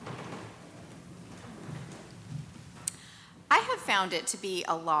found it to be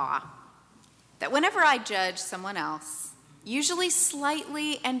a law that whenever I judge someone else, usually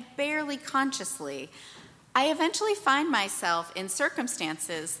slightly and barely consciously, I eventually find myself in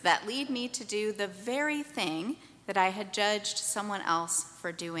circumstances that lead me to do the very thing that I had judged someone else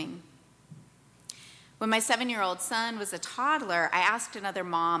for doing. When my 7-year-old son was a toddler, I asked another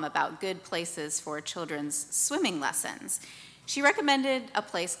mom about good places for children's swimming lessons. She recommended a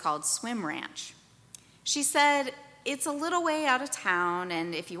place called Swim Ranch. She said, it's a little way out of town,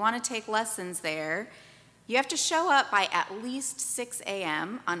 and if you want to take lessons there, you have to show up by at least 6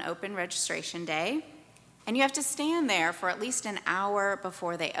 a.m. on open registration day, and you have to stand there for at least an hour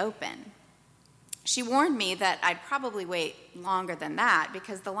before they open. She warned me that I'd probably wait longer than that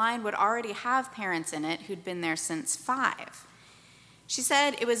because the line would already have parents in it who'd been there since 5. She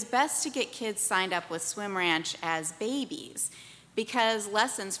said it was best to get kids signed up with Swim Ranch as babies because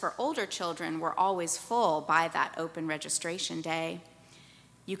lessons for older children were always full by that open registration day.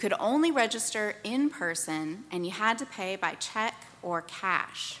 You could only register in person, and you had to pay by check or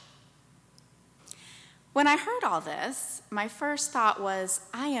cash. When I heard all this, my first thought was,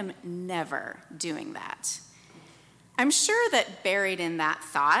 I am never doing that. I'm sure that buried in that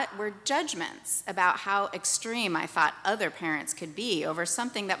thought were judgments about how extreme I thought other parents could be over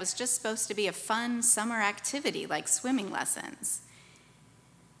something that was just supposed to be a fun summer activity like swimming lessons.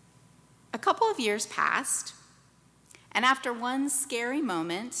 A couple of years passed, and after one scary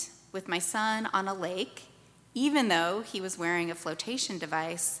moment with my son on a lake, even though he was wearing a flotation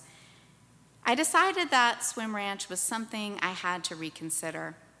device, I decided that Swim Ranch was something I had to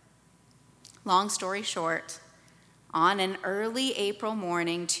reconsider. Long story short, on an early April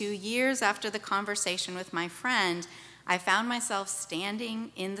morning, 2 years after the conversation with my friend, I found myself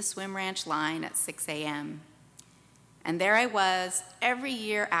standing in the Swim Ranch line at 6 a.m. And there I was every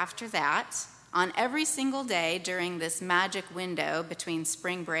year after that, on every single day during this magic window between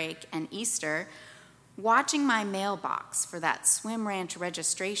spring break and Easter, watching my mailbox for that Swim Ranch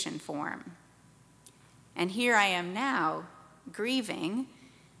registration form. And here I am now, grieving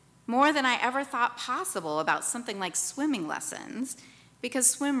more than I ever thought possible about something like swimming lessons because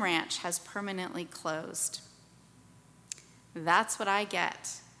Swim Ranch has permanently closed. That's what I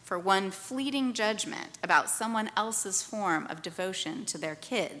get for one fleeting judgment about someone else's form of devotion to their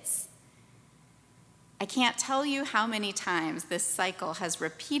kids. I can't tell you how many times this cycle has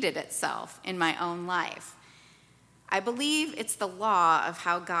repeated itself in my own life. I believe it's the law of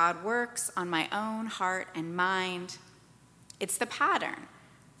how God works on my own heart and mind. It's the pattern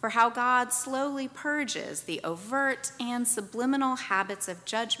for how God slowly purges the overt and subliminal habits of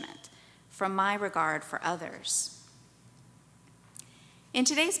judgment from my regard for others. In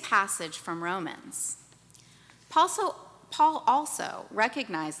today's passage from Romans, Paul also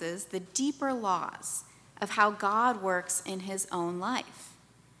recognizes the deeper laws of how God works in his own life.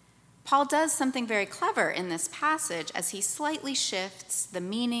 Paul does something very clever in this passage as he slightly shifts the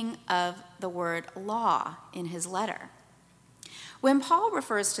meaning of the word law in his letter. When Paul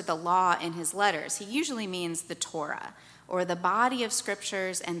refers to the law in his letters, he usually means the Torah, or the body of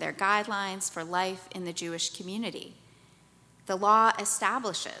scriptures and their guidelines for life in the Jewish community. The law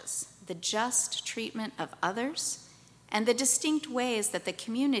establishes the just treatment of others and the distinct ways that the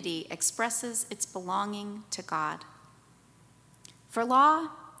community expresses its belonging to God. For law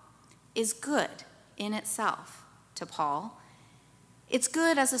is good in itself to Paul. It's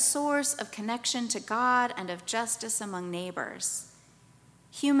good as a source of connection to God and of justice among neighbors.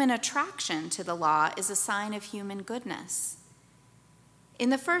 Human attraction to the law is a sign of human goodness. In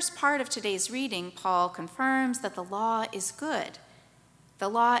the first part of today's reading, Paul confirms that the law is good. The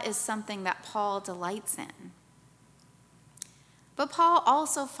law is something that Paul delights in. But Paul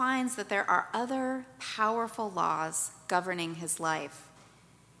also finds that there are other powerful laws governing his life.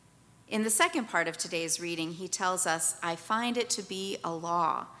 In the second part of today's reading, he tells us, I find it to be a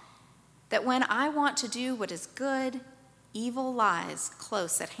law, that when I want to do what is good, evil lies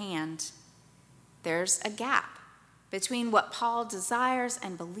close at hand. There's a gap between what Paul desires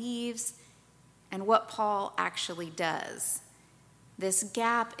and believes and what Paul actually does. This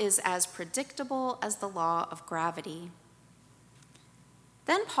gap is as predictable as the law of gravity.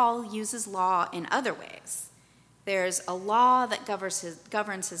 Then Paul uses law in other ways. There's a law that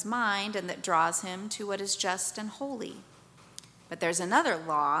governs his mind and that draws him to what is just and holy. But there's another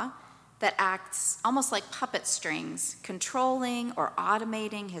law that acts almost like puppet strings, controlling or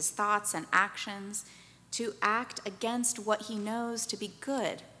automating his thoughts and actions to act against what he knows to be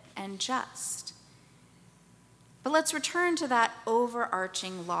good and just. But let's return to that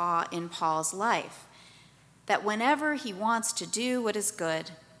overarching law in Paul's life, that whenever he wants to do what is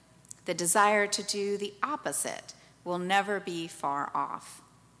good, the desire to do the opposite will never be far off.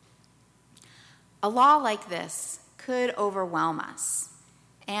 A law like this could overwhelm us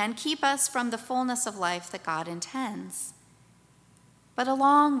and keep us from the fullness of life that God intends. But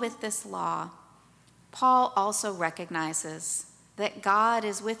along with this law, Paul also recognizes that God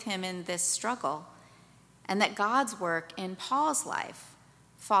is with him in this struggle, and that God's work in Paul's life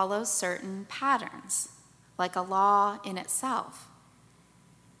follows certain patterns, like a law in itself.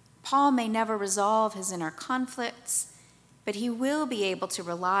 Paul may never resolve his inner conflicts, but he will be able to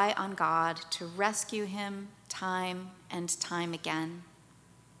rely on God to rescue him time and time again.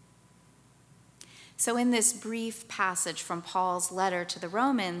 So in this brief passage from Paul's letter to the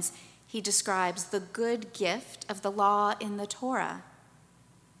Romans, he describes the good gift of the law in the Torah.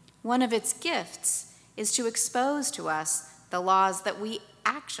 One of its gifts is to expose to us the laws that we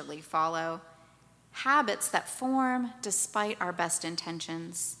actually follow, habits that form despite our best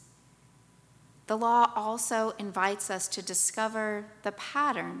intentions. The law also invites us to discover the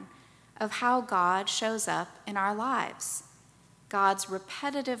pattern of how God shows up in our lives, God's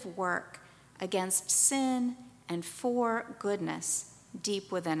repetitive work against sin and for goodness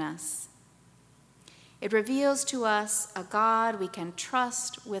deep within us. It reveals to us a God we can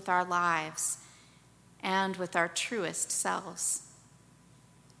trust with our lives and with our truest selves.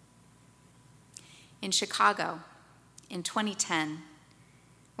 In Chicago, in 2010,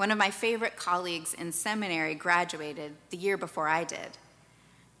 one of my favorite colleagues in seminary graduated the year before I did.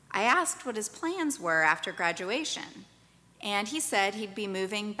 I asked what his plans were after graduation, and he said he'd be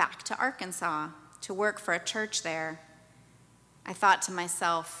moving back to Arkansas to work for a church there. I thought to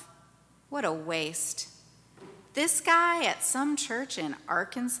myself, what a waste. This guy at some church in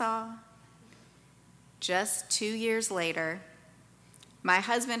Arkansas? Just 2 years later, my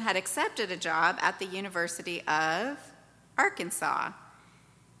husband had accepted a job at the University of Arkansas.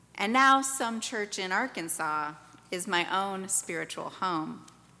 And now some church in Arkansas is my own spiritual home.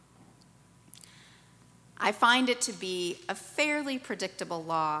 I find it to be a fairly predictable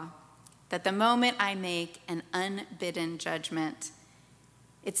law that the moment I make an unbidden judgment,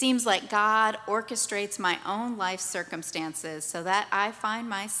 it seems like God orchestrates my own life circumstances so that I find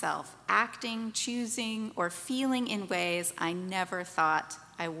myself acting, choosing, or feeling in ways I never thought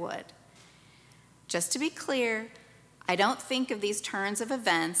I would. Just to be clear, I don't think of these turns of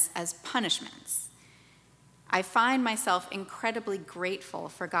events as punishments. I find myself incredibly grateful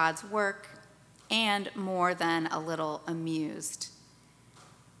for God's work and more than a little amused.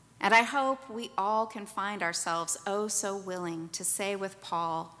 And I hope we all can find ourselves oh so willing to say with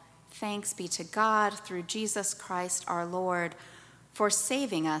Paul, "Thanks be to God through Jesus Christ our Lord for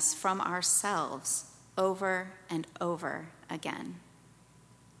saving us from ourselves over and over again."